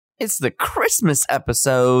It's the Christmas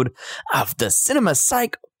episode of the Cinema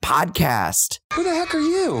Psych podcast. Who the heck are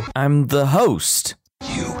you? I'm the host.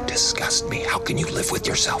 You disgust me. How can you live with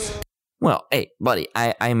yourself? Well, hey, buddy,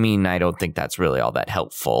 I mean, I don't think that's really all that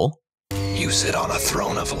helpful. You sit on a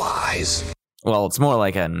throne of lies. Well, it's more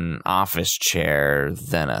like an office chair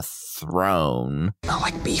than a throne. Not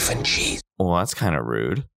like beef and cheese. Well, that's kind of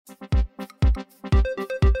rude.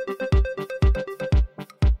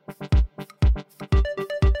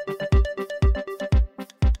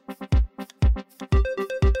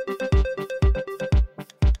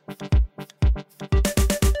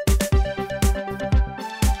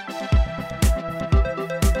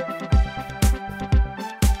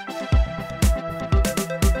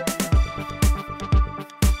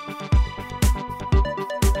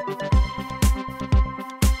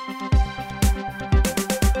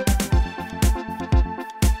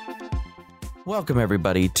 Welcome,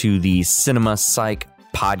 everybody, to the Cinema Psych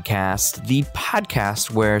podcast, the podcast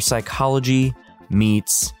where psychology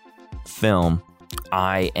meets film.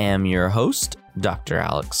 I am your host, Dr.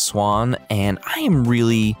 Alex Swan, and I am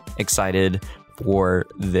really excited for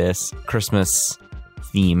this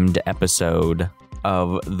Christmas-themed episode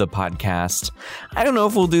of the podcast. I don't know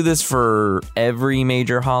if we'll do this for every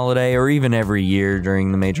major holiday or even every year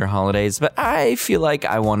during the major holidays, but I feel like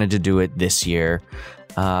I wanted to do it this year.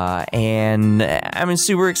 And I'm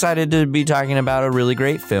super excited to be talking about a really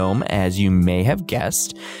great film, as you may have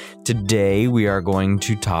guessed. Today, we are going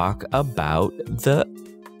to talk about the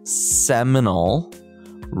seminal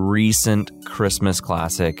recent Christmas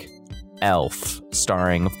classic, Elf,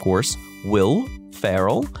 starring, of course, Will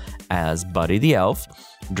Ferrell as Buddy the Elf,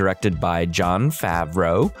 directed by Jon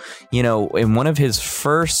Favreau. You know, in one of his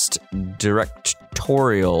first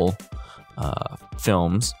directorial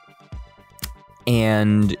films.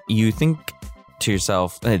 And you think to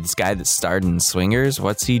yourself, hey, this guy that starred in Swingers,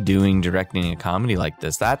 what's he doing directing a comedy like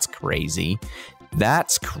this? That's crazy.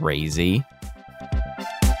 That's crazy.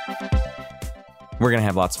 We're going to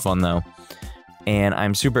have lots of fun, though. And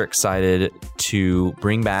I'm super excited to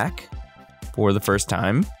bring back, for the first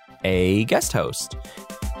time, a guest host.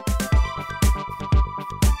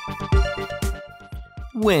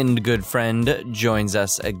 Wind, good friend, joins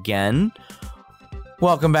us again.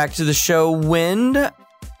 Welcome back to the show, Wind,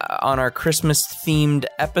 on our Christmas-themed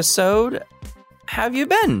episode. How have you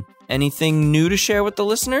been? Anything new to share with the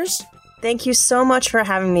listeners? Thank you so much for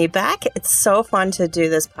having me back. It's so fun to do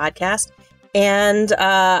this podcast. And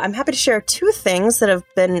I'm happy to share two things that have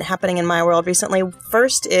been happening in my world recently.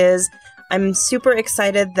 First is I'm super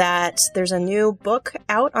excited that there's a new book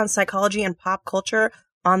out on psychology and pop culture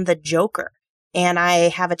on the Joker. And I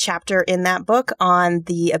have a chapter in that book on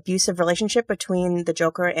the abusive relationship between the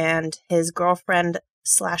Joker and his girlfriend /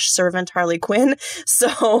 servant Harley Quinn.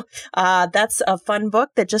 So that's a fun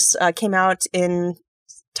book that just came out in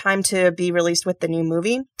time to be released with the new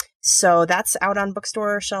movie. So that's out on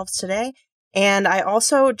bookstore shelves today. And I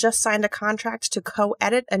also just signed a contract to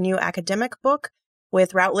co-edit a new academic book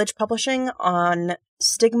with Routledge Publishing on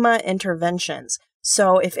stigma interventions.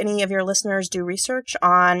 So if any of your listeners do research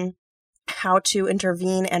on how to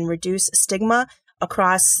intervene and reduce stigma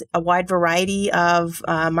across a wide variety of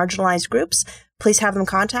marginalized groups, please have them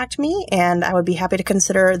contact me, and I would be happy to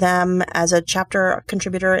consider them as a chapter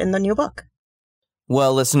contributor in the new book.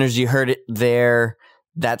 Well, listeners, you heard it there.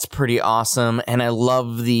 That's pretty awesome. And I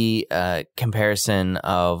love the comparison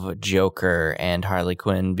of Joker and Harley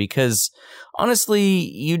Quinn, because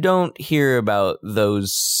honestly, you don't hear about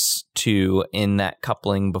those two in that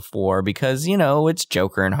coupling before, because, you know, it's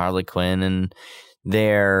Joker and Harley Quinn and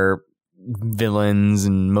they're villains,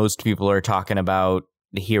 and most people are talking about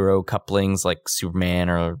the hero couplings like Superman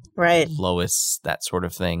or Lois, that sort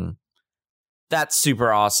of thing. That's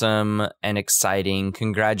super awesome and exciting.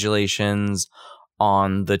 Congratulations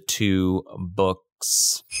on the two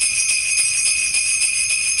books.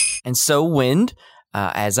 And so, Wind,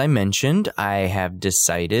 as I mentioned, I have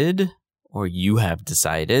decided, or you have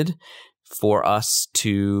decided, for us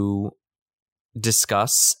to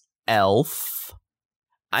discuss Elf.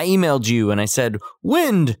 I emailed you and I said,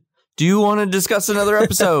 Wind, do you want to discuss another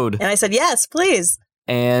episode? And I said, yes, please.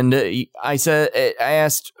 And I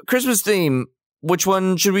asked, Christmas theme, which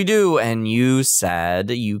one should we do? And you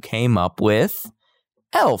said you came up with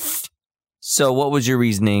Elf. So what was your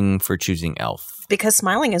reasoning for choosing Elf? Because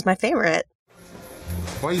smiling is my favorite.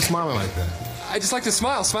 Why are you smiling like that? I just like to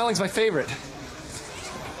smile. Smiling's my favorite.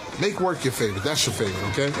 Make work your favorite. That's your favorite,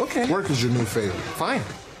 okay? Okay. Work is your new favorite. Fine.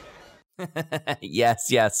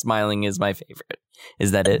 Yes, smiling is my favorite.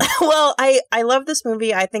 Is that it? Well, I love this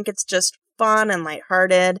movie. I think it's just fun and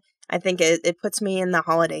lighthearted. I think it puts me in the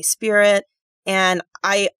holiday spirit. And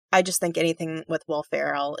I I just think anything with Will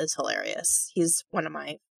Ferrell is hilarious. He's one of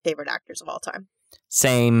my favorite actors of all time.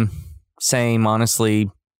 Same, honestly.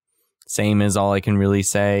 Same is all I can really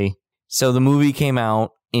say. So the movie came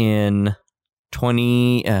out in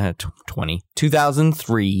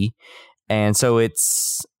 2003, and so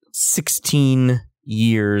it's 16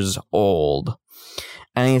 years old.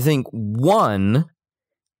 And I think, one,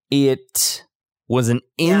 it was an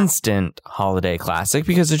instant holiday classic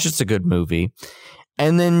because it's just a good movie.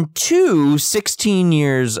 And then two, 16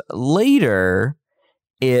 years later,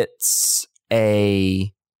 it's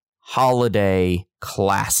a holiday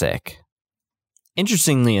classic.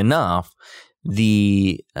 Interestingly enough,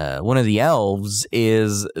 the one of the elves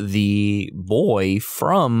is the boy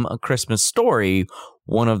from A Christmas Story,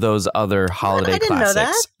 one of those other holiday classics.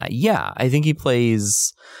 Know that. Yeah, I think he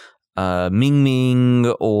plays Ming Ming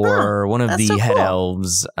or one of the head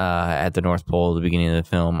elves at the North Pole at the beginning of the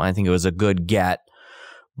film. I think it was a good get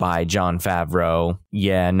by Jon Favreau.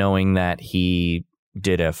 Yeah, knowing that he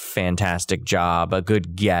did a fantastic job, a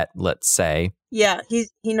good get, let's say. Yeah, he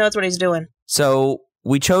knows what he's doing. So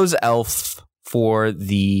we chose Elf for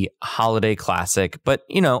the holiday classic, but,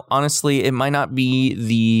 you know, honestly, it might not be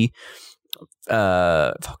the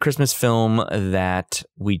Christmas film that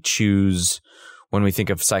we choose when we think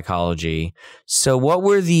of psychology. So what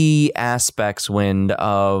were the aspects, Wind,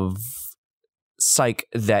 of psych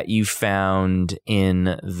that you found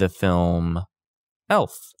in the film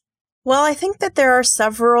Elf? Well, I think that there are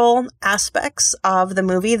several aspects of the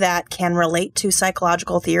movie that can relate to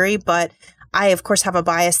psychological theory, but I, of course, have a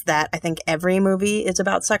bias that I think every movie is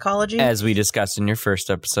about psychology. As we discussed in your first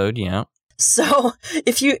episode, yeah. So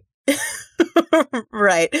if you...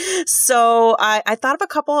 Right. So I thought of a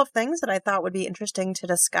couple of things that I thought would be interesting to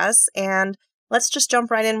discuss, and let's just jump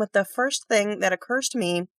right in with the first thing that occurs to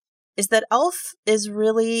me is that Elf is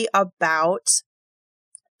really about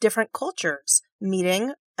different cultures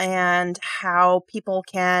meeting and how people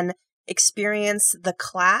can experience the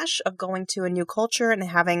clash of going to a new culture and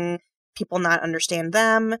having people not understand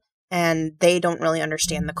them, and they don't really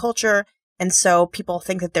understand the culture. And so people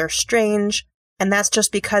think that they're strange, and that's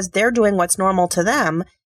just because they're doing what's normal to them,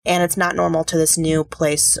 and it's not normal to this new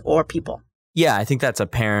place or people. Yeah, I think that's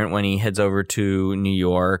apparent when he heads over to New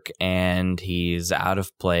York and he's out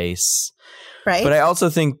of place. Right. But I also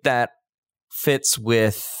think that fits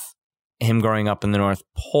with him growing up in the North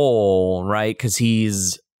Pole, right? Because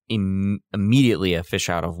he's immediately a fish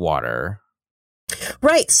out of water.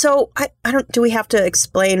 Right. So I don't. Do we have to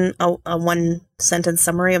explain a one sentence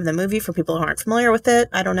summary of the movie for people who aren't familiar with it?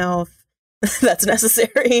 I don't know if that's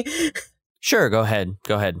necessary. Sure. Go ahead.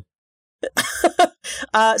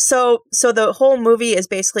 So the whole movie is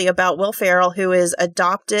basically about Will Ferrell, who is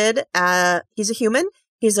adopted. He's a human.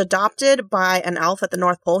 He's adopted by an elf at the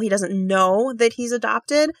North Pole. He doesn't know that he's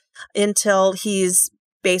adopted until he's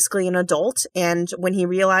basically an adult. And when he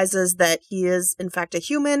realizes that he is, in fact, a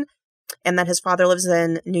human and that his father lives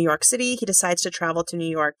in New York City, he decides to travel to New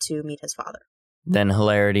York to meet his father. Then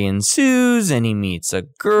hilarity ensues and he meets a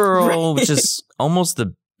girl, right, which is almost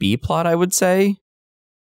the B plot, I would say.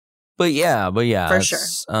 But yeah. For sure.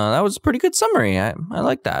 That was a pretty good summary. I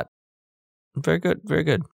like that. Very good. Very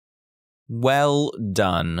good. Well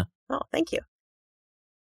done. Oh, thank you.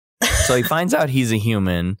 So he finds out he's a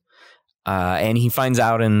human, and he finds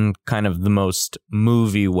out in kind of the most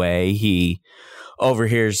movie way. He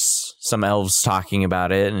overhears some elves talking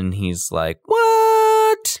about it, and he's like,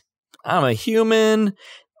 "What? I'm a human?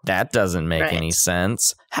 That doesn't make any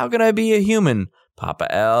sense. How could I be a human? Papa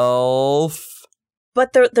Elf."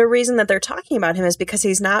 But the reason that they're talking about him is because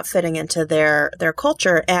he's not fitting into their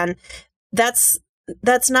culture, and that's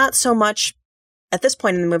not so much at this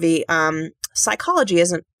point in the movie. Psychology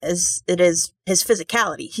isn't as it is his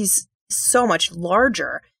physicality. He's so much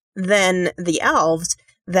larger than the elves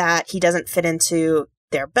that he doesn't fit into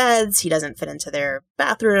their beds. He doesn't fit into their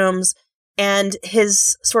bathrooms, and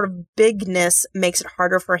his sort of bigness makes it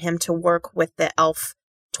harder for him to work with the elf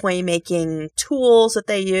toy making tools that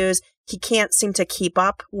they use. He can't seem to keep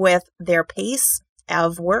up with their pace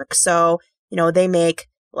of work. So, they make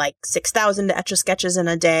like 6,000 Etch-a-Sketches in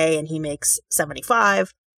a day and he makes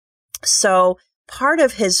 75. So part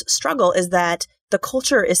of his struggle is that the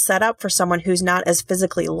culture is set up for someone who's not as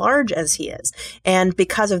physically large as he is. And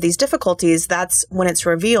because of these difficulties, that's when it's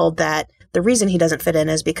revealed that the reason he doesn't fit in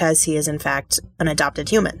is because he is in fact an adopted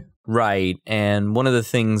human. Right. And one of the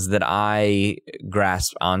things that I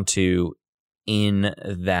grasped onto in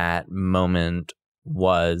that moment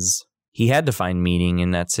was he had to find meaning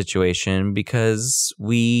in that situation because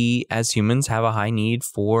we as humans have a high need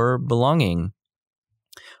for belonging.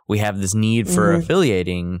 We have this need for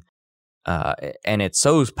affiliating. and it's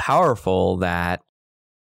so powerful that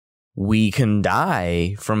we can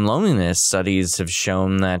die from loneliness. Studies have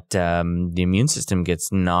shown that the immune system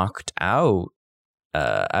gets knocked out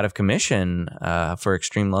of commission for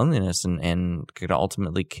extreme loneliness and could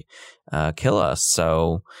ultimately kill us.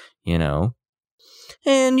 So,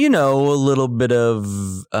 and, a little bit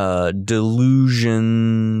of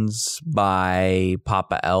delusions by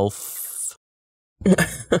Papa Elf.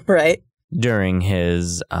 Right. During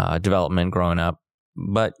his development growing up.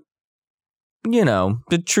 But,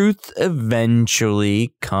 the truth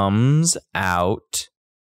eventually comes out.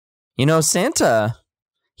 Santa,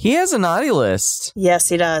 he has a naughty list. Yes,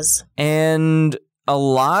 he does. And a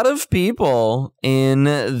lot of people in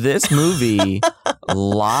this movie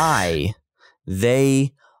lie.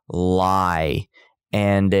 They lie.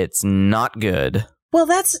 And it's not good. Well,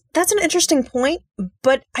 that's an interesting point,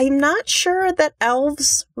 but I'm not sure that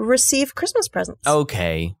elves receive Christmas presents.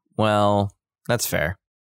 Okay, well, that's fair.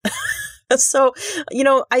 So,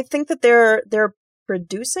 I think that they're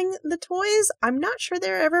producing the toys. I'm not sure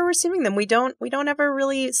they're ever receiving them. We don't ever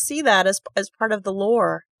really see that as part of the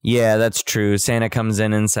lore. Yeah, that's true. Santa comes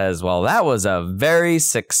in and says, well, that was a very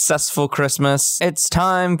successful Christmas. It's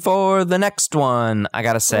time for the next one. I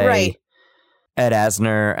gotta say, right. Ed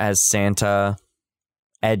Asner as Santa,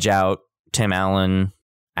 edge out Tim Allen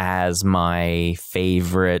as my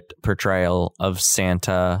favorite portrayal of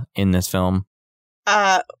Santa in this film.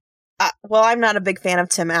 Well, I'm not a big fan of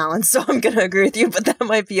Tim Allen, so I'm going to agree with you, but that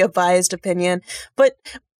might be a biased opinion. But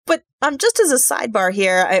just as a sidebar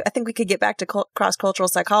here, I think we could get back to cross-cultural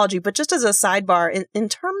psychology, but just as a sidebar, in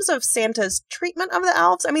terms of Santa's treatment of the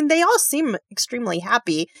elves, I mean, they all seem extremely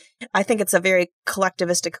happy. I think it's a very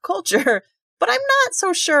collectivistic culture, but I'm not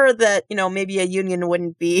so sure that, maybe a union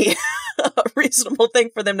wouldn't be a reasonable thing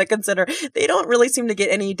for them to consider. They don't really seem to get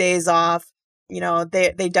any days off.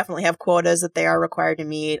 They definitely have quotas that they are required to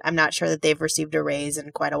meet. I'm not sure that they've received a raise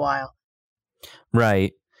in quite a while.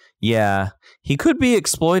 Right. Yeah. He could be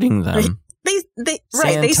exploiting them. They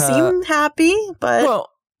seem happy, but well,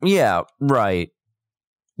 yeah, right.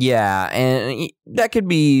 Yeah, and that could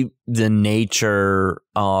be the nature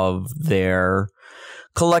of their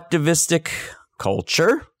collectivistic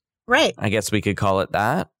culture. Right. I guess we could call it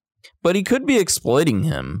that. But he could be exploiting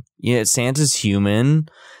him. Yeah, Santa's human.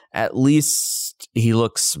 At least he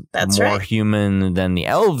looks more human than the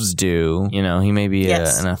elves do. He may be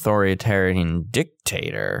an authoritarian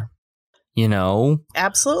dictator.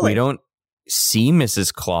 Absolutely. We don't see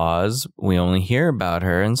Mrs. Claus. We only hear about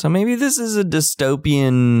her. And so maybe this is a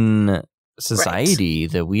dystopian society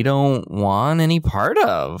that we don't want any part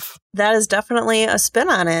of. That is definitely a spin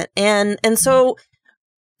on it. And so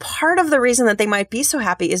part of the reason that they might be so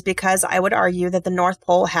happy is because I would argue that the North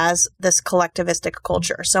Pole has this collectivistic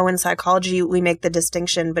culture. So in psychology, we make the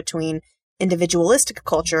distinction between individualistic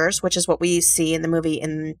cultures, which is what we see in the movie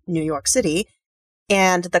in New York City,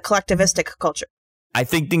 and the collectivistic culture. I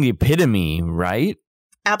think the epitome, right?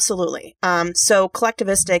 Absolutely. So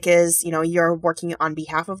collectivistic is, you're working on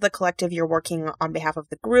behalf of the collective, you're working on behalf of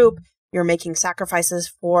the group, you're making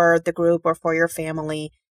sacrifices for the group or for your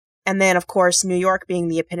family. And then, of course, New York being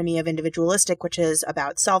the epitome of individualistic, which is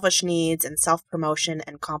about selfish needs and self-promotion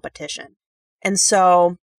and competition. And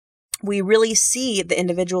so we really see the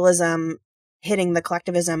individualism hitting the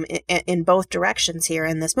collectivism in both directions here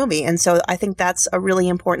in this movie. And so I think that's a really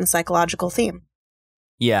important psychological theme.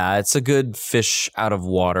 Yeah, it's a good fish out of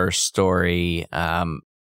water story,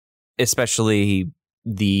 especially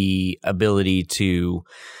the ability to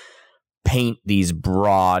paint these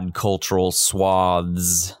broad cultural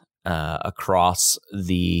swaths across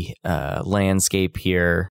the landscape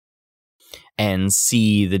here and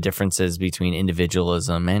see the differences between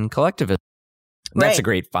individualism and collectivism. Right. That's a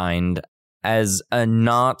great find. As a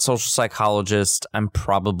not social psychologist, I'm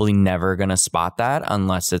probably never going to spot that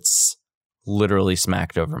unless it's literally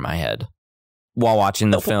smacked over my head while watching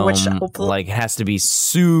the film. Like, it has to be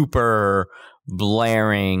super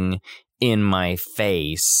blaring in my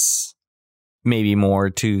face. Maybe more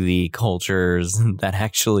to the cultures that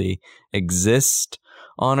actually exist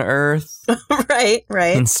on Earth.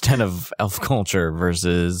 Right. Instead of elf culture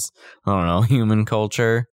versus, I don't know, human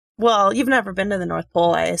culture. Well, you've never been to the North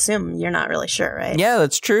Pole. I assume you're not really sure, right? Yeah,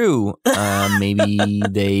 that's true. Maybe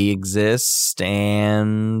they exist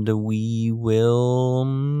and we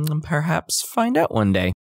will perhaps find out one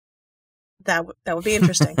day. That would be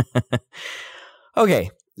interesting.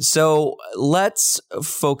 Okay. So let's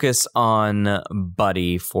focus on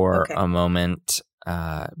Buddy for a moment,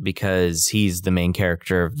 because he's the main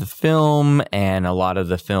character of the film, and a lot of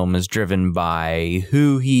the film is driven by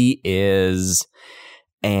who he is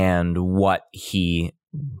and what he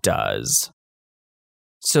does.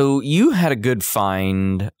 So you had a good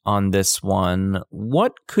find on this one.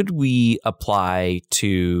 What could we apply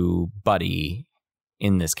to Buddy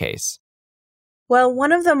in this case? Well,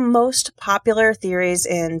 one of the most popular theories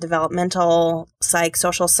in developmental psych,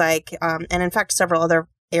 social psych, and in fact several other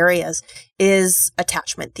areas is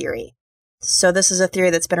attachment theory. So this is a theory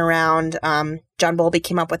that's been around. John Bowlby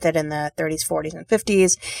came up with it in the 30s, 40s, and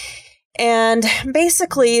 50s. And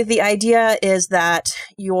basically the idea is that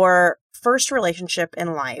your first relationship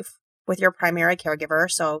in life with your primary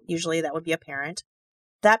caregiver, so usually that would be a parent,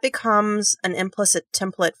 that becomes an implicit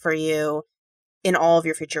template for you in all of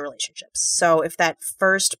your future relationships. So if that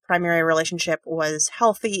first primary relationship was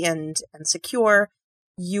healthy and secure,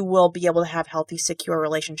 you will be able to have healthy, secure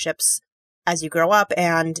relationships as you grow up.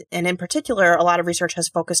 And in particular, a lot of research has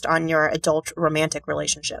focused on your adult romantic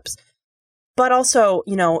relationships, but also,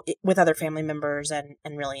 with other family members and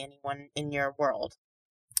really anyone in your world.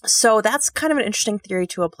 So that's kind of an interesting theory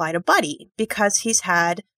to apply to Buddy because he's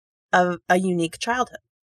had a unique childhood.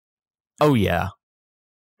 Oh, yeah.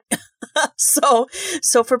 So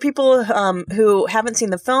for people who haven't seen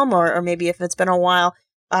the film, or maybe if it's been a while,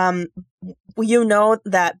 that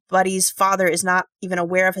Buddy's father is not even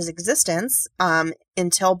aware of his existence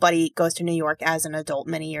until Buddy goes to New York as an adult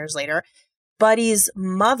many years later. Buddy's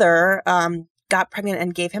mother got pregnant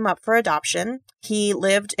and gave him up for adoption. He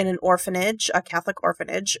lived in an orphanage, a Catholic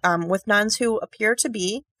orphanage, with nuns who appear to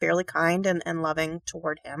be fairly kind and loving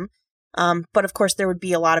toward him. But of course, there would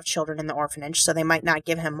be a lot of children in the orphanage, so they might not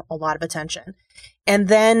give him a lot of attention. And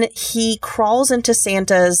then he crawls into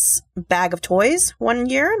Santa's bag of toys one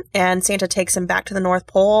year, and Santa takes him back to the North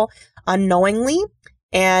Pole unknowingly,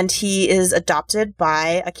 and he is adopted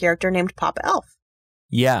by a character named Papa Elf.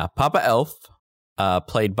 Yeah, Papa Elf,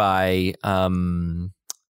 played by,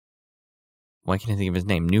 why can't I think of his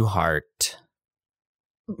name? Newhart.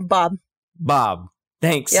 Bob.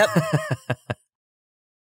 Thanks. Yep.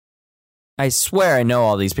 I swear I know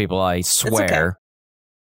all these people. I swear. Okay.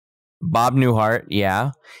 Bob Newhart,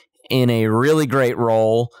 yeah, in a really great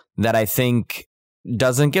role that I think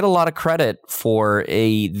doesn't get a lot of credit for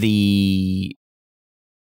the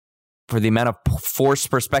amount of forced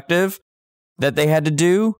perspective that they had to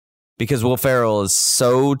do, because Will Ferrell is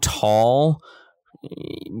so tall.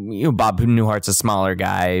 Bob Newhart's a smaller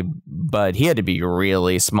guy, but he had to be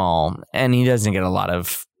really small, and he doesn't get a lot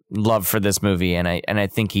of love for this movie, and I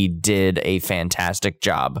think he did a fantastic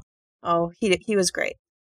job. Oh, he was great.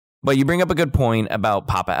 But you bring up a good point about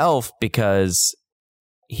Papa Elf, because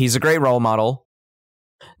he's a great role model,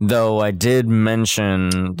 though I did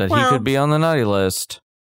mention that he could be on the naughty list.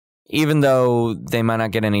 Even though they might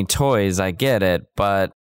not get any toys, I get it,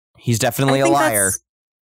 but he's definitely a liar.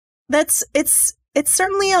 It's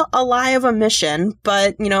certainly a lie of omission,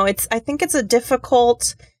 but I think it's a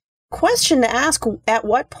difficult question to ask. At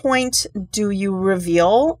what point do you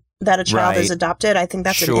reveal that a child is adopted? I think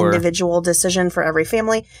that's an individual decision for every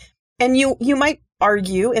family. And you might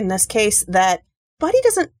argue in this case that Buddy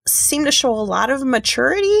doesn't seem to show a lot of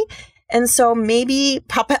maturity. And so maybe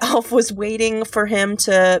Papa Elf was waiting for him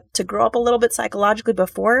to grow up a little bit psychologically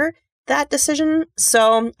before that decision.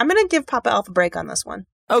 So I'm going to give Papa Elf a break on this one.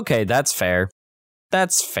 Okay, that's fair.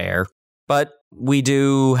 But we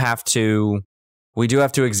do have to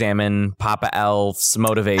examine Papa Elf's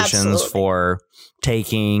motivations for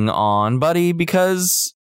taking on Buddy,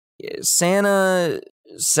 because Santa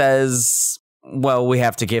says, well, we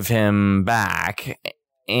have to give him back,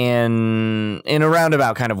 and in a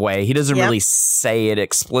roundabout kind of way. He doesn't really say it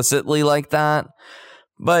explicitly like that,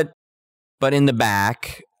 but in the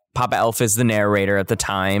back, Papa Elf is the narrator at the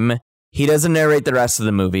time. He doesn't narrate the rest of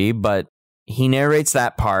the movie, but he narrates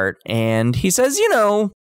that part, and he says,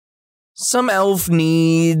 some elf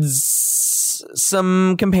needs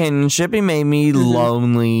some companionship. He made me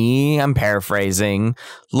lonely. I'm paraphrasing.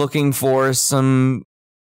 Looking for some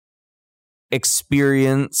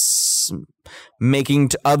experience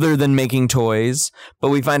other than making toys. But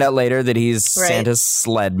we find out later that he's Santa's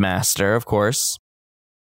sled master, of course.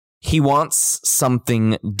 He wants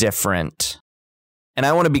something different. And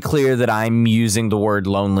I want to be clear that I'm using the word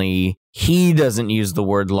lonely. He doesn't use the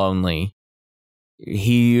word lonely.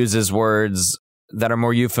 He uses words that are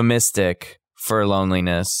more euphemistic for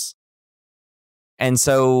loneliness. And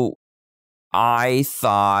so I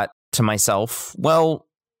thought to myself, well,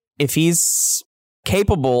 if he's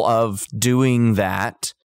capable of doing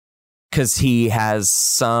that because he has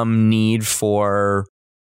some need for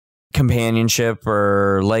companionship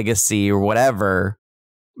or legacy or whatever,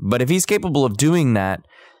 but if he's capable of doing that,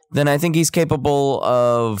 then I think he's capable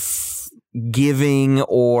of giving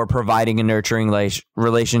or providing a nurturing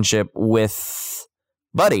relationship with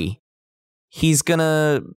Buddy, he's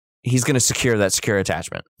gonna secure that secure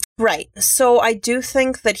attachment. Right. So I do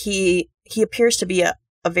think that he appears to be a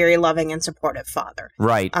very loving and supportive father.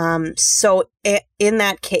 Right. So in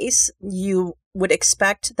that case, you would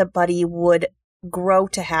expect that Buddy would grow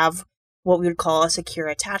to have what we would call a secure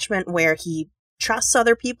attachment where he trusts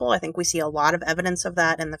other people. I think we see a lot of evidence of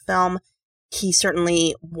that in the film. He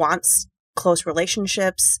certainly wants close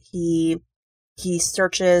relationships. He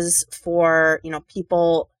searches for,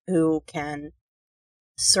 people who can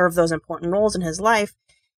serve those important roles in his life.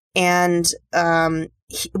 And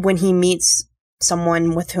when he meets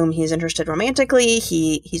someone with whom he's interested romantically,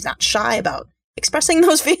 he's not shy about expressing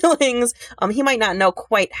those feelings. He might not know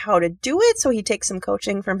quite how to do it, so he takes some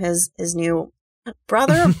coaching from his new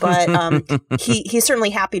brother, but he's certainly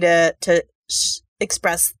happy to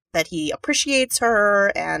express that he appreciates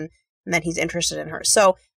her and that he's interested in her.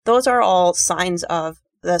 So those are all signs of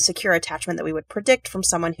the secure attachment that we would predict from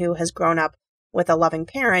someone who has grown up with a loving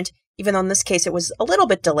parent, even though in this case it was a little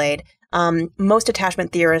bit delayed. Most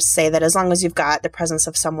attachment theorists say that as long as you've got the presence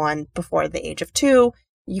of someone before the age of 2,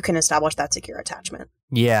 you can establish that secure attachment.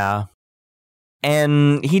 Yeah.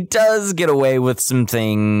 And he does get away with some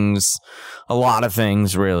things, a lot of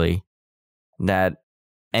things, really, that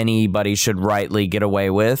anybody should rightly get away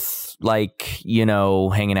with, like,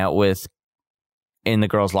 hanging out with in the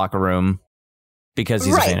girls' locker room because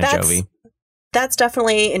he's a fan of Jovi. That's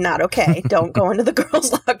definitely not okay. Don't go into the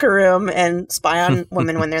girls' locker room and spy on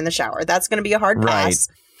women when they're in the shower. That's going to be a hard pass.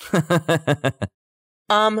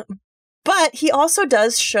 Right. But he also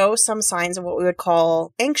does show some signs of what we would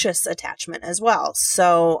call anxious attachment as well.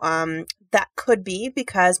 So that could be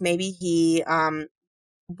because maybe he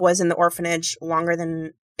was in the orphanage longer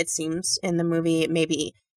than it seems in the movie.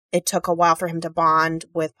 Maybe it took a while for him to bond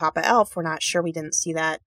with Papa Elf. We're not sure. We didn't see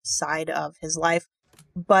that side of his life.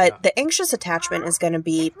 But the anxious attachment is going to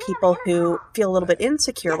be people who feel a little bit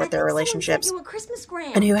insecure with their relationships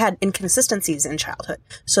and who had inconsistencies in childhood.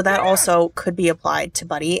 So that also could be applied to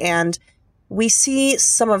Buddy. And we see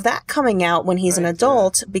some of that coming out when he's an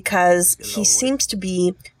adult because he seems to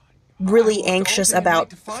be really anxious about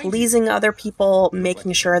pleasing other people,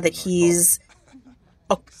 making sure that he's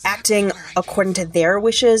acting according to their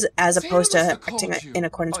wishes as opposed to acting in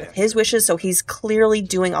accordance with his wishes. So he's clearly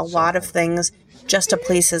doing a lot of things just to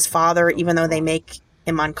please his father, even though they make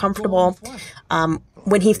him uncomfortable.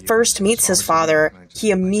 When he first meets his father,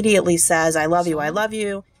 he immediately says, I love you, I love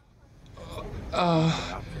you.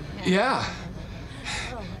 Yeah.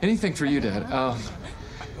 Anything for you, Dad.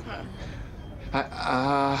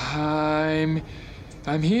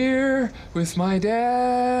 I'm here with my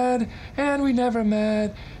dad, and we never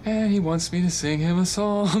met, and he wants me to sing him a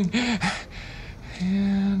song.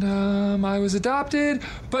 And, I was adopted,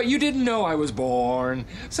 but you didn't know I was born.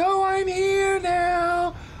 So I'm here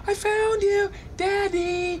now. I found you,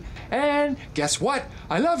 Daddy. And guess what?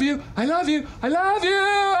 I love you. I love you. I love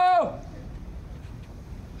you.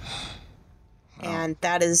 And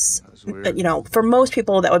that is, for most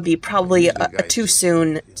people, that would be probably a too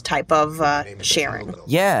soon type of sharing.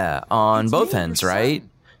 Yeah, on both ends, right?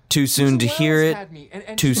 Too soon to hear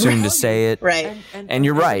it, too soon to say it. Right. And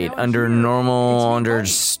you're right, under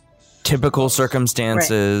just typical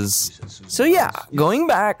circumstances. Right. So yeah, going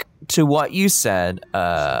back to what you said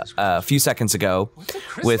a few seconds ago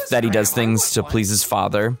with that he does things to please his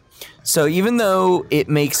father. So even though it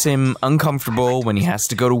makes him uncomfortable when he has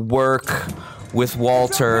to go to work with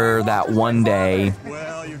Walter that one day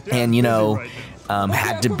and,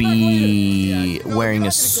 had to be wearing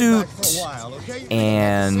a suit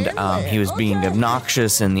and he was being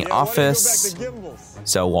obnoxious in the office.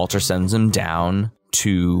 So Walter sends him down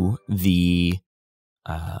to the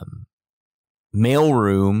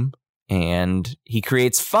mailroom and he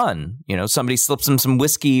creates fun. Somebody slips him some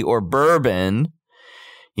whiskey or bourbon,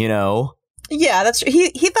 Yeah, that's true. He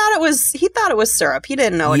thought it was syrup. He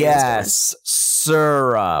didn't know what he was doing. Yes,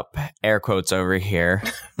 syrup. Air quotes over here.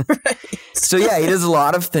 Right. So yeah, he does a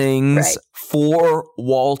lot of things for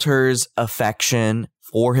Walter's affection,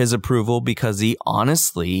 for his approval, because he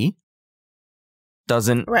honestly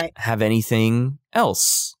doesn't have anything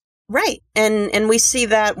else. Right. And we see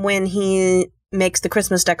that when he makes the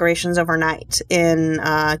Christmas decorations overnight in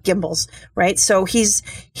Gimbels, right? So he's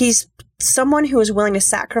someone who is willing to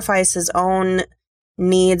sacrifice his own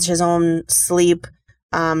needs, his own sleep,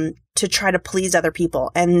 to try to please other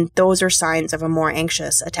people. And those are signs of a more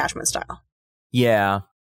anxious attachment style. Yeah.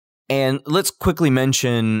 And let's quickly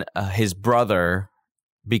mention his brother,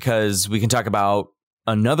 because we can talk about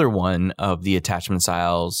another one of the attachment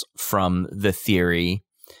styles from the theory.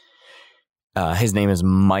 His name is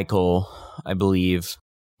Michael, I believe.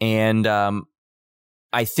 And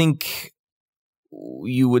I think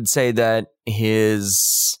you would say that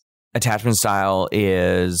his attachment style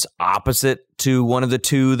is opposite to one of the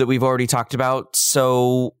two that we've already talked about.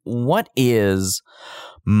 So what is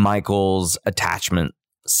Michael's attachment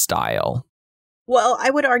style? Well, I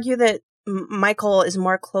would argue that Michael is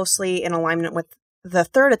more closely in alignment with the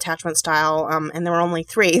third attachment style, and there were only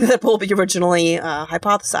 3 that will be originally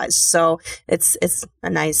hypothesized. So it's a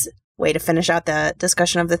nice way to finish out the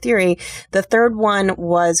discussion of the theory. The third one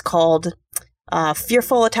was called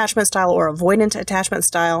fearful attachment style or avoidant attachment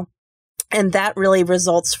style. And that really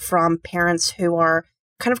results from parents who are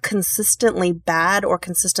kind of consistently bad or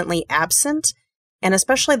consistently absent. And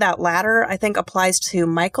especially that latter, I think, applies to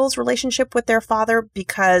Michael's relationship with their father,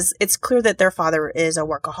 because it's clear that their father is a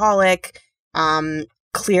workaholic,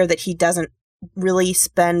 clear that he doesn't really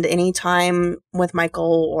spend any time with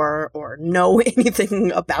Michael or know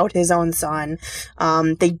anything about his own son.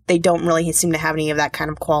 They don't really seem to have any of that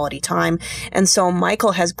kind of quality time. And so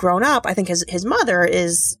Michael has grown up. I think his mother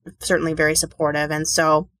is certainly very supportive, and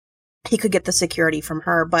so he could get the security from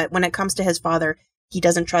her. But when it comes to his father, he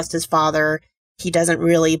doesn't trust his father. He doesn't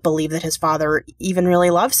really believe that his father even really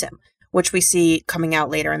loves him, which we see coming out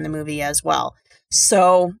later in the movie as well.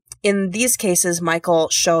 So in these cases, Michael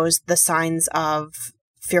shows the signs of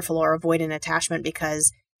fearful or avoidant attachment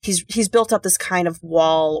because he's built up this kind of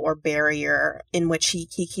wall or barrier in which he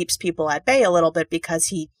keeps people at bay a little bit because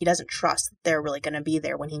he doesn't trust that they're really going to be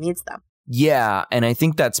there when he needs them. Yeah, and I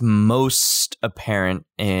think that's most apparent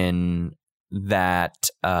in that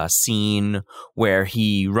scene where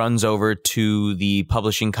he runs over to the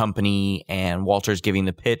publishing company and Walter's giving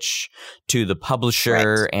the pitch to the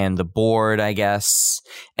publisher and the board, I guess.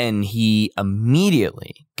 And he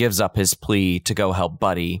immediately gives up his plea to go help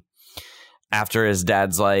Buddy after his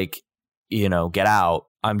dad's like, get out.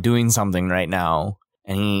 I'm doing something right now.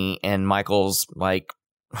 And Michael's like,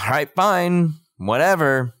 all right, fine,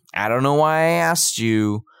 whatever. I don't know why I asked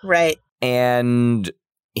you. Right. And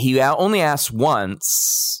he only asked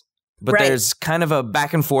once, but there's kind of a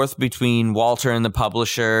back and forth between Walter and the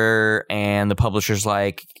publisher, and the publisher's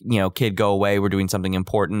like, kid, go away. We're doing something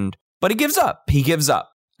important. But he gives up.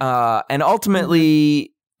 And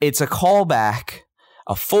ultimately, it's a callback,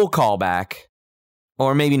 a full callback,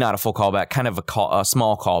 or maybe not a full callback, kind of a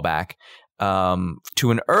small callback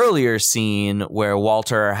to an earlier scene where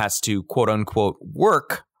Walter has to, quote unquote,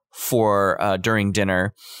 work for during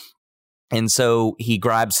dinner. And so he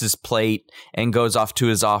grabs his plate and goes off to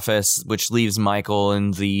his office, which leaves Michael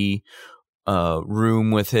in the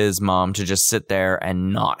room with his mom to just sit there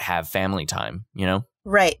and not have family time,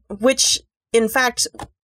 Right. Which, in fact,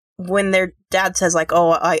 when their dad says, like,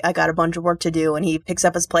 oh, I got a bunch of work to do, and he picks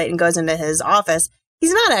up his plate and goes into his office,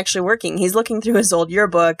 he's not actually working. He's looking through his old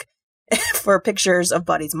yearbook for pictures of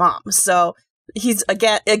Buddy's mom. So he's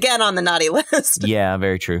again on the naughty list. Yeah,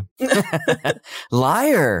 very true.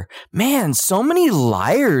 Liar. Man, so many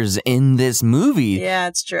liars in this movie. Yeah,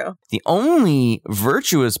 it's true. The only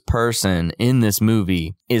virtuous person in this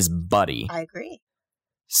movie is Buddy. I agree.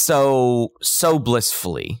 So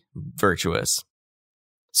blissfully virtuous.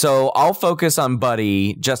 So I'll focus on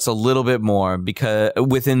Buddy just a little bit more because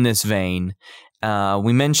within this vein,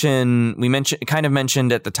 we mentioned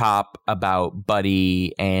at the top about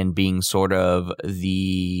Buddy and being sort of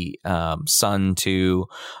the son to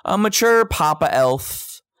a mature Papa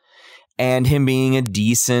Elf, and him being a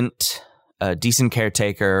decent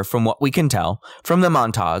caretaker from what we can tell from the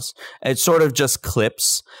montage. It sort of just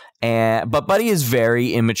clips. But Buddy is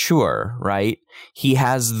very immature, right? He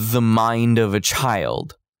has the mind of a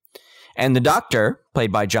child. And the doctor,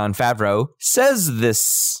 played by Jon Favreau, says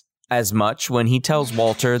this as much when he tells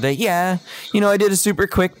Walter that, I did a super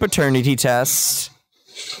quick paternity test.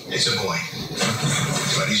 It's a boy.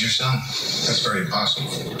 But he's your son. That's very impossible.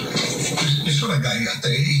 This what I got.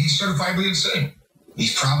 He's certifiably insane.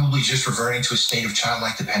 He's probably just reverting to a state of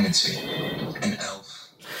childlike dependency. An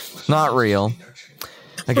elf. Not real.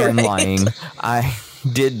 Again, lying. I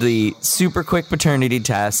did the super quick paternity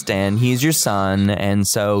test, and he's your son, and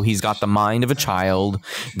so he's got the mind of a child,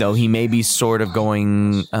 though he may be sort of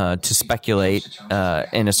going to speculate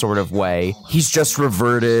in a sort of way. He's just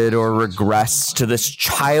reverted or regressed to this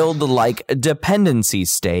childlike dependency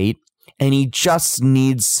state, and he just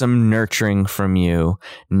needs some nurturing from you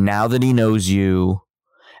now that he knows you,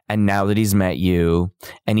 and now that he's met you,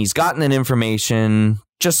 and he's gotten that information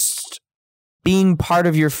just being part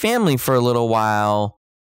of your family for a little while,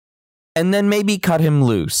 and then maybe cut him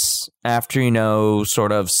loose after,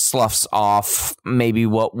 sort of sloughs off maybe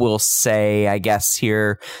what we'll say, I guess,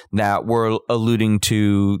 here that we're alluding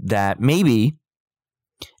to, that maybe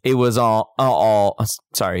it was all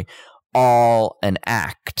all an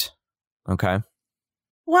act. Okay.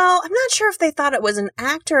 Well, I'm not sure if they thought it was an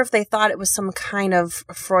act or if they thought it was some kind of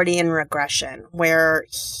Freudian regression where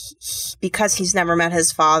because he's never met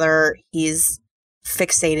his father, he's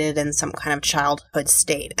fixated in some kind of childhood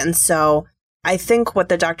state. And so I think what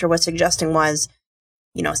the doctor was suggesting was,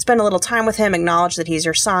 spend a little time with him, acknowledge that he's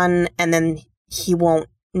your son, and then he won't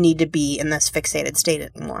need to be in this fixated state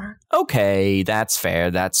anymore. Okay, that's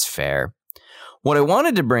fair. That's fair. What I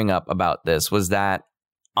wanted to bring up about this was that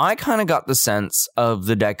I kind of got the sense of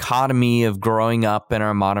the dichotomy of growing up in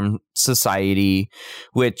our modern society,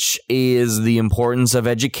 which is the importance of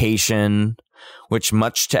education, which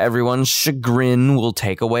much to everyone's chagrin will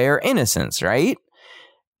take away our innocence, right?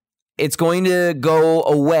 It's going to go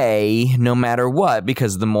away no matter what,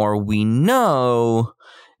 because the more we know,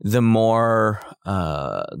 the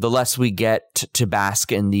less we get to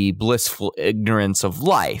bask in the blissful ignorance of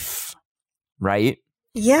life, right?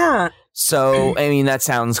 Yeah. So, I mean, that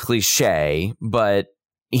sounds cliche, but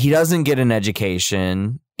he doesn't get an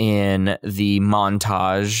education in the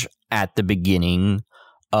montage at the beginning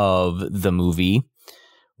of the movie.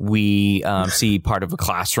 We see part of a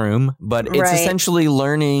classroom, but it's essentially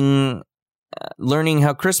learning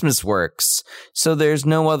how Christmas works. So there's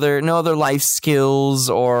no other life skills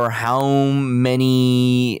or how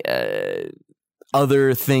many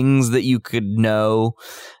other things that you could know.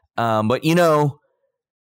 But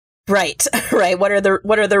Right. What are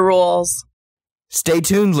the rules? Stay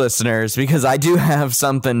tuned, listeners, because I do have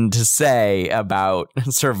something to say about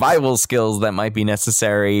survival skills that might be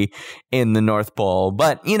necessary in the North Pole.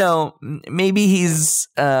 But, maybe he's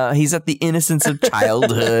at the innocence of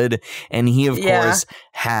childhood, and he, of course,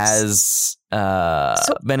 has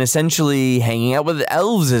been essentially hanging out with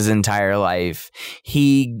elves his entire life.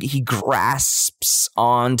 He grasps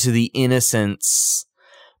onto the innocence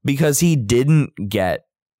because he didn't get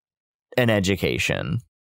an education.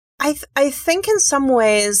 I think in some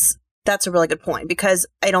ways that's a really good point, because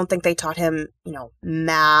I don't think they taught him,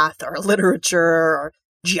 math or literature or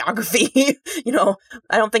geography.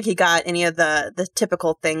 I don't think he got any of the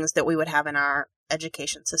typical things that we would have in our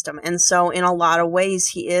education system. And so in a lot of ways,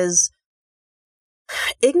 he is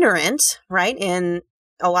ignorant, right, in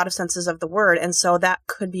a lot of senses of the word. And so that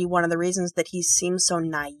could be one of the reasons that he seems so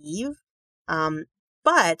naive.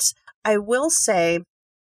 But I will say,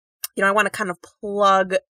 I want to kind of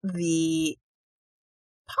plug the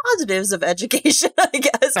positives of education, I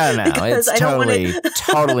guess. I don't know. It's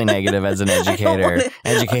totally negative as an educator.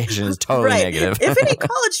 Education is totally negative. If any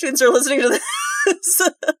college students are listening to this,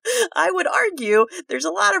 I would argue there's a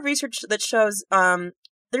lot of research that shows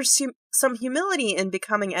there's some humility in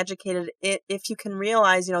becoming educated if you can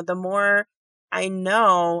realize, the more I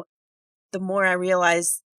know, the more I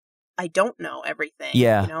realize I don't know everything.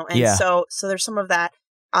 Yeah. So there's some of that.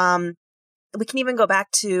 We can even go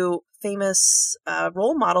back to famous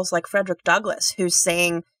role models like Frederick Douglass, who's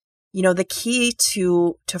saying, the key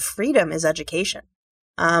to freedom is education.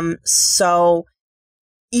 So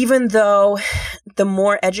even though the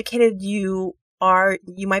more educated you are,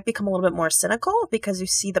 you might become a little bit more cynical because you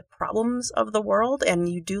see the problems of the world and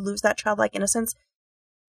you do lose that childlike innocence.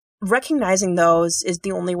 Recognizing those is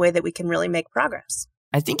the only way that we can really make progress.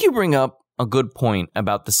 I think you bring up a good point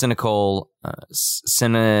about the cynical,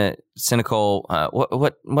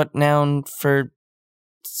 what noun for,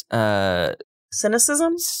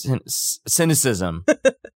 cynicism? Cynicism.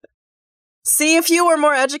 See, if you were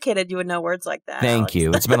more educated, you would know words like that. Thank Alex.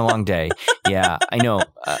 you. It's been a long day. Yeah, I know.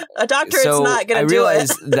 A doctor is not going to do it. I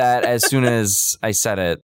realized that as soon as I said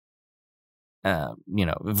it,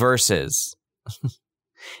 versus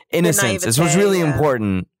innocence. This was really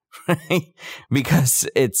important. Right? Because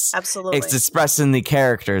it's expressing the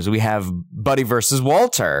characters. We have Buddy versus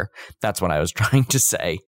Walter. That's what I was trying to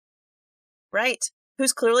say. Right.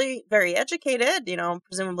 Who's clearly very educated,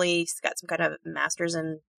 presumably he's got some kind of master's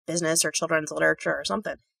in business or children's literature or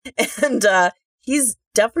something. And he's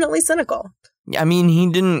definitely cynical. I mean, he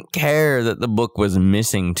didn't care that the book was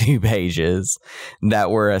missing 2 pages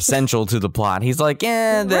that were essential to the plot. He's like,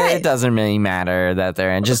 it doesn't really matter that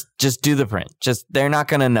they're in. Just do the print. They're not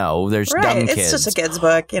going to know. There's dumb kids. It's just a kid's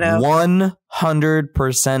book,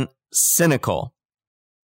 100% cynical.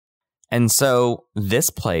 And so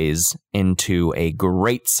this plays into a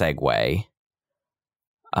great segue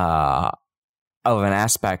of an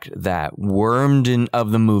aspect that wormed into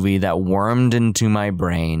my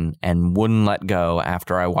brain and wouldn't let go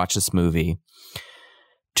after I watched this movie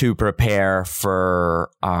to prepare for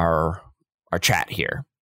our chat here.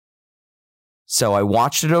 So I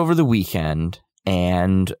watched it over the weekend,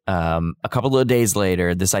 and a couple of days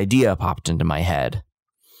later, this idea popped into my head,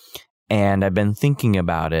 and I've been thinking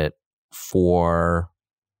about it for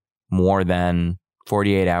more than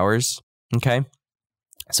 48 hours. Okay.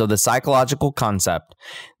 So the psychological concept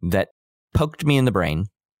that poked me in the brain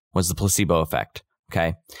was the placebo effect.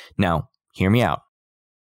 Okay. Now, hear me out.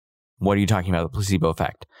 What are you talking about, the placebo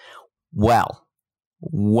effect? Well,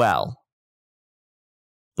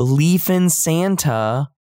 belief in Santa,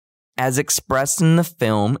 as expressed in the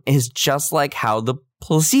film, is just like how the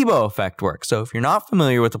placebo effect works. So if you're not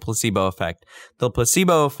familiar with the placebo effect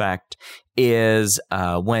is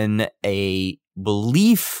when a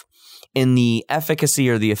belief in the efficacy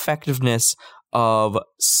or the effectiveness of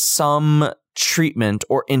some treatment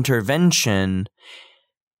or intervention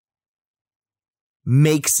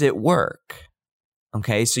makes it work.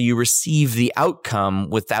 Okay, so you receive the outcome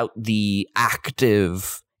without the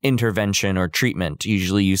active intervention or treatment.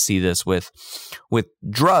 Usually you see this with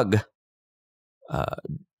drug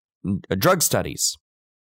studies.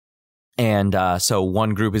 And so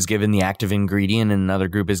one group is given the active ingredient and another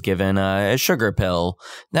group is given a sugar pill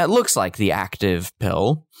that looks like the active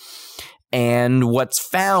pill. And what's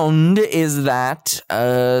found is that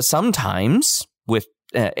sometimes with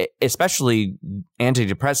especially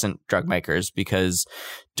antidepressant drug makers, because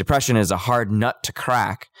depression is a hard nut to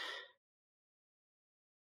crack,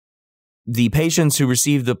 the patients who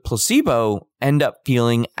receive the placebo end up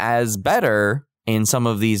feeling as better in some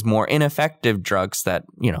of these more ineffective drugs that,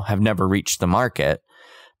 have never reached the market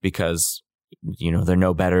because, they're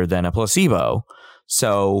no better than a placebo.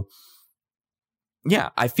 So, yeah,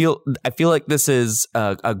 I feel like this is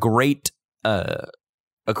a great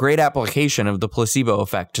application of the placebo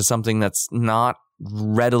effect to something that's not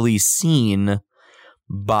readily seen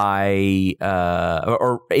by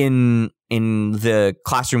or in the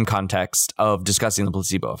classroom context of discussing the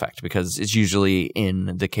placebo effect, because it's usually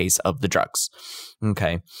in the case of the drugs.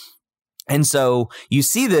 Okay. And so you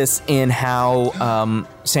see this in how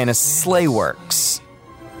Santa's sleigh works.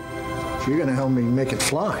 You're going to help me make it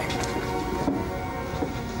fly.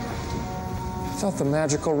 I thought the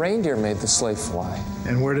magical reindeer made the sleigh fly.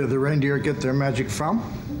 And where did the reindeer get their magic from?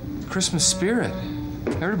 Christmas spirit.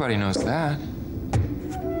 Everybody knows that.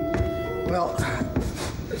 Well,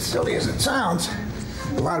 as silly as it sounds,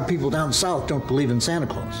 a lot of people down south don't believe in Santa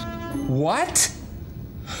Claus. What?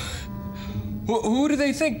 Who do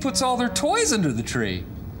they think puts all their toys under the tree?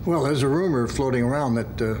 Well, there's a rumor floating around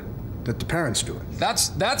that the parents do it.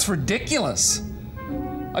 That's ridiculous.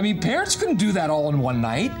 I mean, parents couldn't do that all in one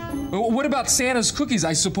night. What about Santa's cookies?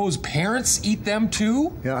 I suppose parents eat them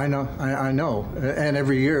too? Yeah, I know. And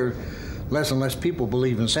every year, less and less people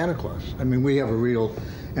believe in Santa Claus. I mean, we have a real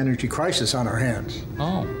energy crisis on our hands.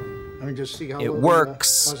 Oh. I mean, just see how it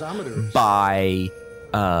works by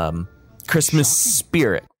Christmas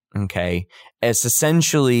spirit. Okay. It's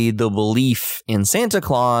essentially the belief in Santa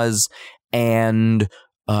Claus and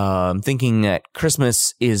thinking that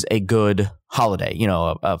Christmas is a good holiday,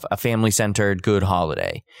 a family-centered good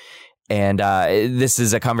holiday. And this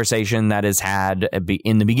is a conversation that is had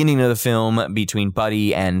in the beginning of the film between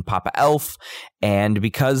Buddy and Papa Elf. And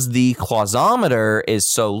because the Clausometer is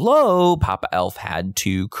so low, Papa Elf had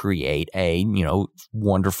to create a,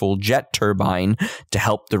 wonderful jet turbine to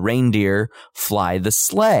help the reindeer fly the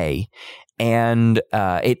sleigh. And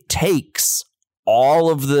it takes all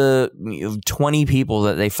of the 20 people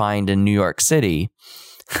that they find in New York City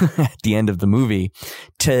at the end of the movie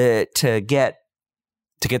to get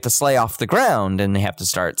the sleigh off the ground, and they have to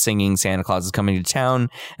start singing Santa Claus is Coming to Town.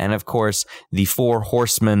 And of course, the Four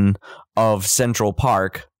Horsemen of Central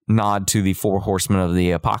Park, nod to the Four Horsemen of the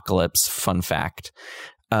Apocalypse, fun fact,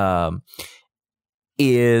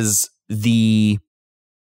 is the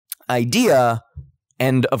idea.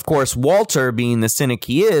 And of course, Walter, being the cynic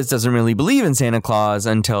he is, doesn't really believe in Santa Claus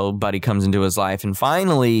until Buddy comes into his life. And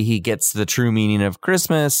finally, he gets the true meaning of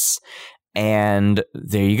Christmas. And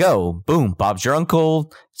there you go. Boom. Bob's your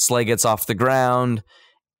uncle. Sleigh gets off the ground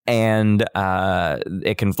and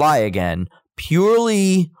it can fly again,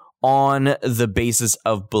 purely on the basis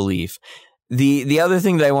of belief. The other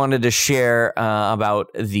thing that I wanted to share about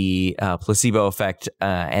the placebo effect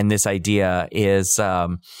and this idea is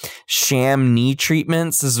sham knee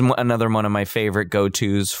treatments. This is another one of my favorite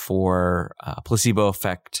go-tos for placebo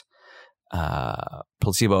effect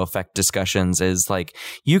discussions. Is like,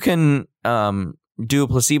 you can do a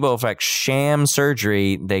placebo effect sham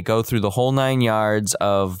surgery. They go through the whole 9 yards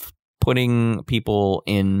of putting people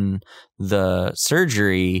in the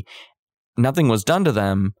surgery. Nothing was done to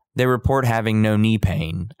them. They report having no knee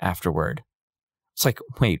pain afterward. It's like,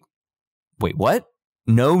 wait, what?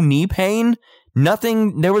 No knee pain?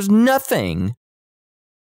 Nothing? There was nothing.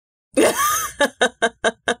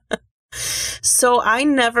 So I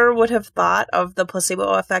never would have thought of the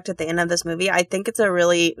placebo effect at the end of this movie. I think it's a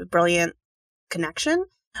really brilliant connection.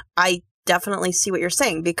 I definitely see what you're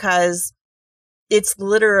saying, because it's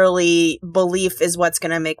literally belief is what's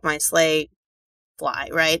going to make my sleigh fly,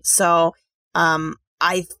 right? So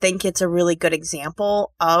I think it's a really good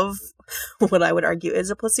example of what I would argue is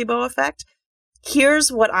a placebo effect.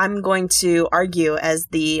 Here's what I'm going to argue as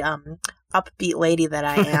the upbeat lady that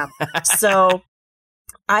I am. So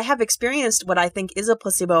I have experienced what I think is a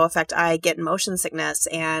placebo effect. I get motion sickness,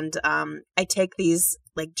 and I take these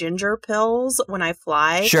like ginger pills when I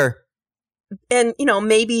fly. Sure. And,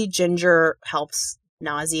 maybe ginger helps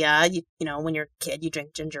nausea. You know, when you're a kid, you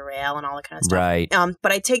drink ginger ale and all that kind of stuff. Right.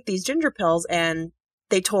 But I take these ginger pills, and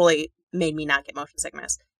they totally made me not get motion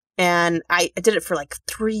sickness. And I did it for like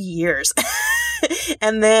 3 years.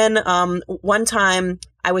 And then one time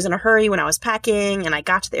I was in a hurry when I was packing, and I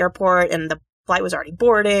got to the airport, and the flight was already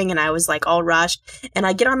boarding, and I was like all rushed. And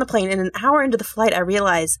I get on the plane, and an hour into the flight, I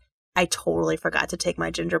realize I totally forgot to take my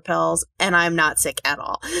ginger pills, and I'm not sick at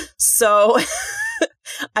all. So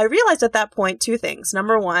I realized at that point 2 things.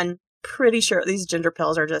 Number one, pretty sure these ginger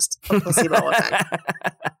pills are just a placebo effect.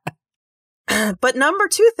 But number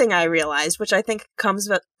 2 thing I realized, which I think comes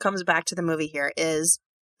back to the movie here, is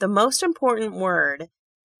the most important word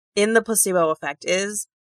in the placebo effect is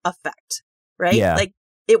effect, right? Yeah. Like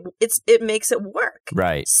it makes it work.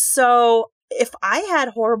 Right. So if I had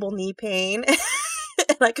horrible knee pain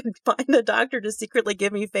and I could find a doctor to secretly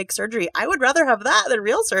give me fake surgery, I would rather have that than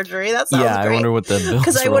real surgery. That sounds great. I wonder what the bills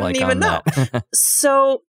because I were wouldn't like even on know. that.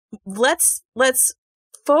 So let's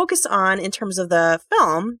focus on, in terms of the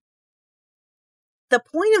film, the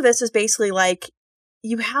point of this is basically like,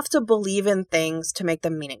 you have to believe in things to make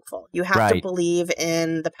them meaningful. You have to believe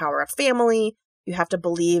in the power of family. You have to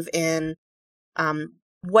believe in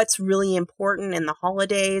what's really important in the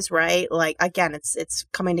holidays, right? Like, again, it's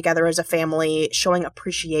coming together as a family, showing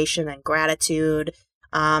appreciation and gratitude,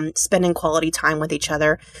 spending quality time with each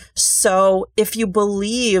other. So if you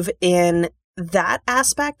believe in that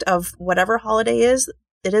aspect of whatever holiday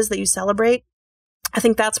it is that you celebrate, I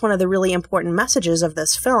think that's one of the really important messages of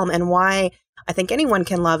this film, and why I think anyone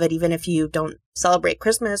can love it, even if you don't celebrate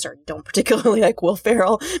Christmas or don't particularly like Will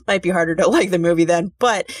Ferrell. Might be harder to like the movie then.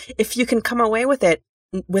 But if you can come away with it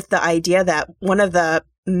with the idea that one of the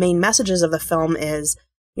main messages of the film is,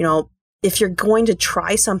 if you're going to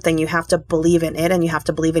try something, you have to believe in it and you have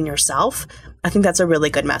to believe in yourself. I think that's a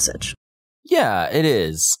really good message. Yeah, it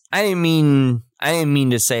is. I didn't mean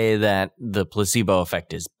to say that the placebo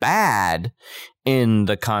effect is bad in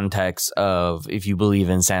the context of, if you believe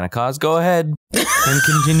in Santa Claus, go ahead and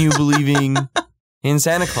continue believing in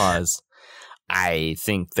Santa Claus. I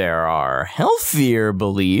think there are healthier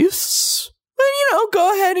beliefs, but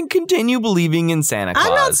go ahead and continue believing in Santa Claus.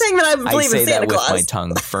 I'm not saying that I believe in Santa Claus. I say that with my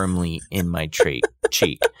tongue firmly in my cheek.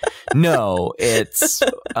 No, it's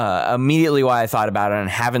immediately why I thought about it and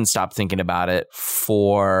haven't stopped thinking about it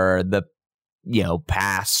for the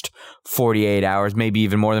past 48 hours, maybe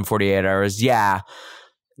even more than 48 hours. Yeah,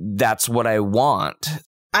 that's what I want.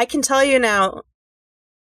 I can tell you now,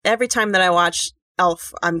 every time that I watch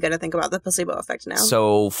Elf, I'm going to think about the placebo effect now.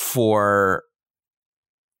 So for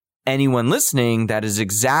anyone listening, that is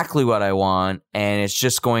exactly what I want, and it's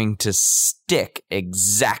just going to stick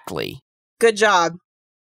exactly. Good job.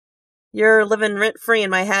 You're living rent-free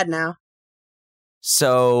in my head now.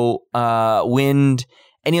 So, Wind,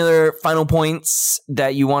 any other final points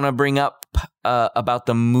that you want to bring up about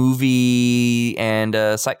the movie and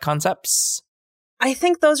site concepts? I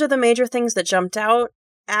think those are the major things that jumped out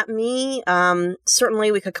at me.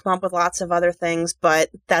 Certainly we could come up with lots of other things, but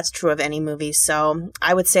that's true of any movie. So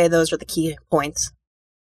I would say those are the key points.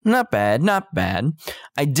 Not bad.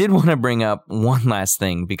 I did want to bring up one last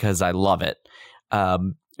thing because I love it.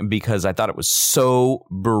 Because I thought it was so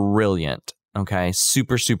brilliant. Okay,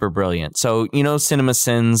 super, super brilliant. So,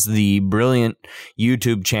 CinemaSins, the brilliant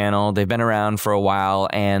YouTube channel, they've been around for a while,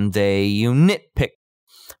 and they nitpick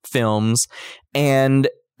films, and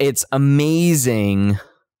it's amazing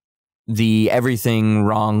the everything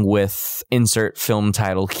wrong with insert film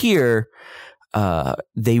title here.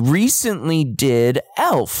 They recently did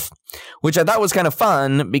Elf, which I thought was kind of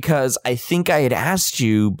fun because I think I had asked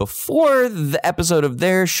you before the episode of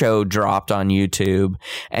their show dropped on YouTube.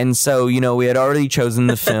 And so, we had already chosen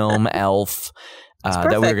the film Elf that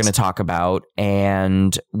we were going to talk about,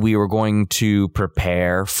 and we were going to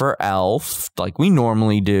prepare for Elf like we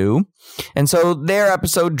normally do. And so their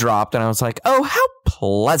episode dropped, and I was like, oh, how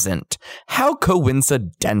pleasant, how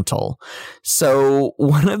coincidental. So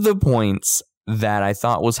one of the points that I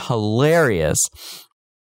thought was hilarious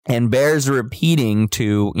and bears repeating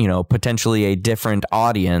to, potentially a different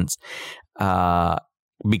audience,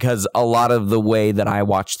 because a lot of the way that I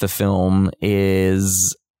watch the film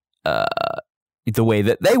is the way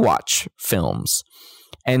that they watch films.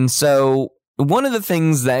 And so one of the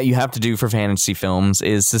things that you have to do for fantasy films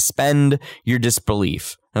is suspend your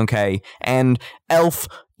disbelief. Okay. And Elf,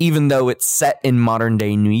 even though it's set in modern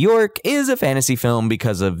day New York, is a fantasy film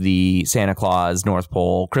because of the Santa Claus, North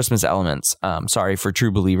Pole, Christmas elements. Sorry for true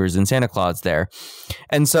believers in Santa Claus there.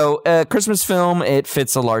 And so a Christmas film, it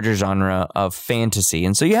fits a larger genre of fantasy.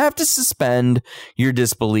 And so you have to suspend your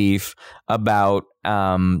disbelief about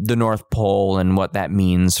the North Pole and what that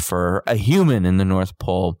means for a human in the North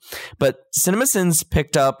Pole. But CinemaSins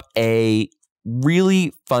picked up a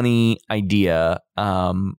really funny idea.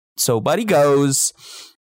 So Buddy goes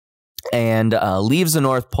and leaves the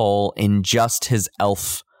North Pole in just his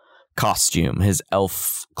elf costume, his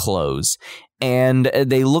elf clothes. And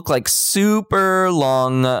they look like super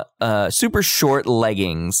long, super short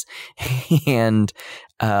leggings and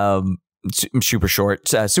super short,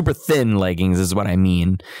 super thin leggings is what I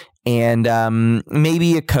mean. And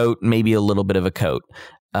maybe a coat, maybe a little bit of a coat.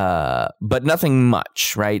 But nothing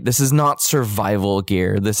much, right? This is not survival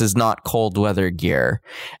gear. This is not cold weather gear.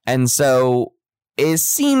 And so it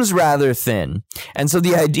seems rather thin. And so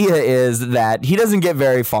the idea is that he doesn't get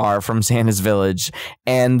very far from Santa's village,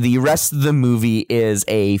 and the rest of the movie is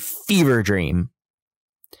a fever dream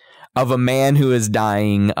of a man who is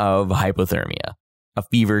dying of hypothermia. A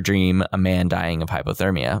fever dream, a man dying of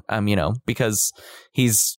hypothermia. Because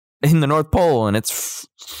he's in the North Pole and it's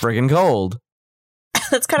friggin' cold.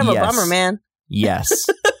 That's kind of a bummer, man. Yes.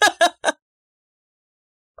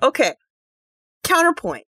 Okay.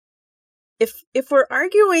 Counterpoint. If we're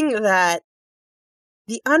arguing that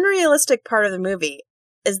the unrealistic part of the movie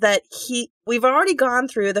is that we've already gone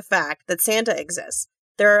through the fact that Santa exists.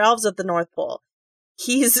 There are elves at the North Pole.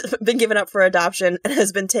 He's been given up for adoption and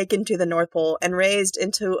has been taken to the North Pole and raised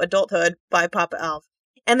into adulthood by Papa Elf.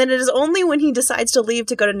 And then it is only when he decides to leave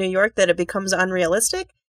to go to New York that it becomes unrealistic.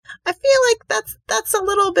 I feel like that's a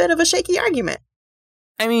little bit of a shaky argument.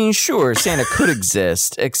 I mean, sure, Santa could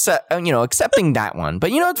exist, accepting that one.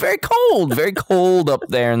 But, it's very cold up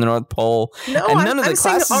there in the North Pole. No, and none of the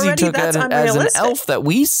classes he took as an elf that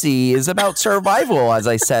we see is about survival, as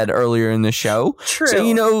I said earlier in the show. True.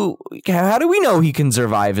 So, how do we know he can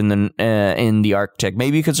survive in the Arctic?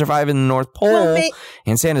 Maybe he could survive in the North Pole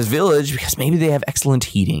and Santa's village because maybe they have excellent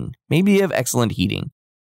heating.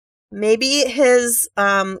 Maybe his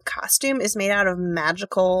costume is made out of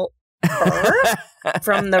magical fur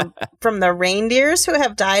from the reindeers who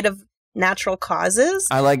have died of natural causes.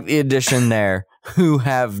 I like the addition there. Who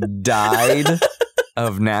have died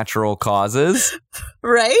of natural causes.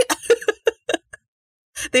 Right?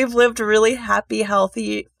 They've lived really happy,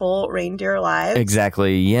 healthy, full reindeer lives.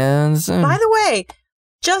 Exactly. Yes. By the way,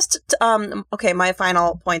 my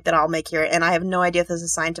final point that I'll make here, and I have no idea if this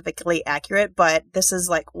is scientifically accurate, but this is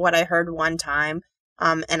like what I heard one time,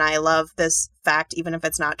 and I love this fact, even if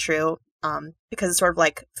it's not true, because it's sort of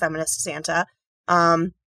like feminist Santa,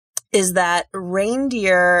 is that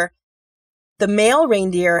the male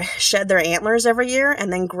reindeer shed their antlers every year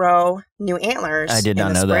and then grow new antlers. I did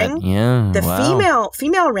not know spring. That. Yeah. The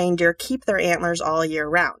female reindeer keep their antlers all year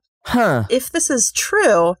round. Huh. If this is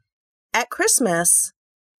true, at Christmas,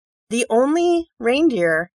 the only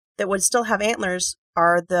reindeer that would still have antlers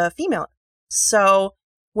are the female. So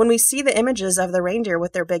when we see the images of the reindeer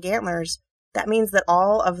with their big antlers, that means that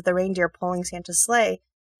all of the reindeer pulling Santa's sleigh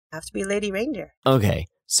have to be lady reindeer. Okay.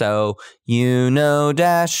 So,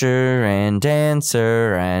 Dasher and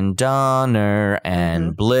Dancer and Donner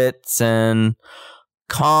and Blitzen,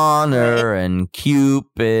 Connor and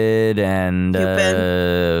Cupid and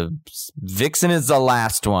Vixen is the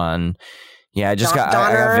last one. Yeah, I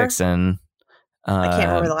got Vixen. I can't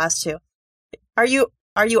remember the last two. Are you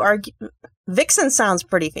Vixen sounds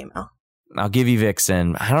pretty female. I'll give you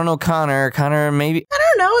Vixen. I don't know Connor. Connor maybe. I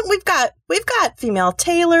don't know. We've got female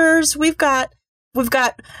Taylors. We've got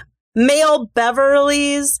male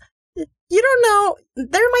Beverleys. You don't know.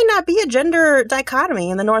 There might not be a gender dichotomy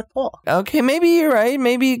in the North Pole. Okay, maybe you're right.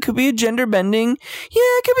 Maybe it could be a gender bending. Yeah,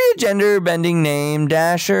 it could be a gender bending name.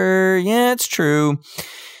 Dasher. Yeah, it's true.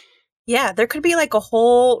 Yeah, there could be like a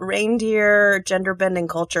whole reindeer gender bending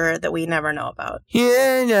culture that we never know about.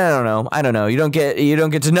 Yeah, I don't know. You don't get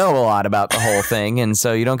to know a lot about the whole thing, and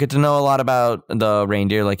so you don't get to know a lot about the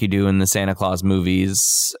reindeer like you do in the Santa Claus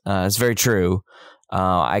movies. It's very true.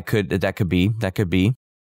 That could be.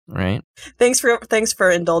 Right. Thanks for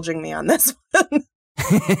indulging me on this one.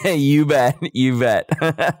 You bet.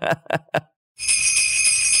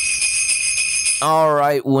 All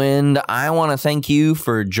right, Wind, I want to thank you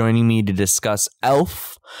for joining me to discuss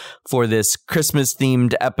Elf for this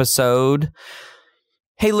Christmas-themed episode.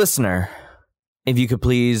 Hey, listener, if you could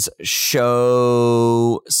please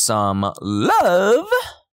show some love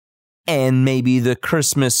and maybe the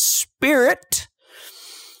Christmas spirit,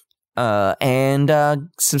 and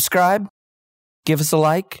subscribe, give us a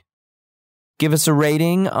like, give us a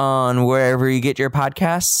rating on wherever you get your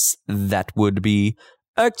podcasts. That would be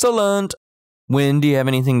excellent. Wynn, do you have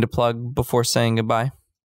anything to plug before saying goodbye?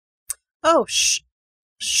 Oh,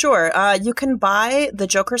 sure. You can buy The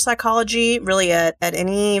Joker Psychology really at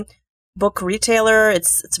any book retailer.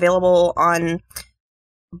 It's available on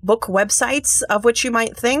book websites, of which you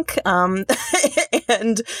might think. And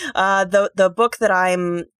the book that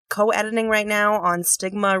I'm co-editing right now on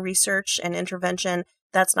stigma research and intervention,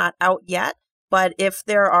 that's not out yet. But if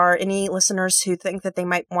there are any listeners who think that they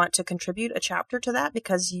might want to contribute a chapter to that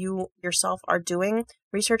because you yourself are doing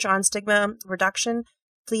research on stigma reduction,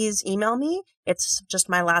 please email me. It's just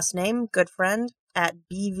my last name, goodfriend, at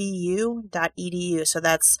bvu.edu. So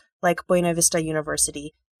that's like Buena Vista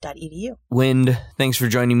University.edu. Wind, thanks for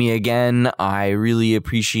joining me again. I really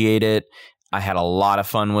appreciate it. I had a lot of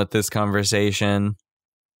fun with this conversation.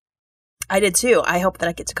 I did too. I hope that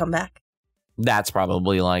I get to come back. That's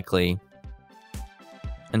probably likely.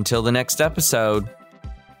 Until the next episode,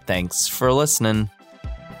 thanks for listening.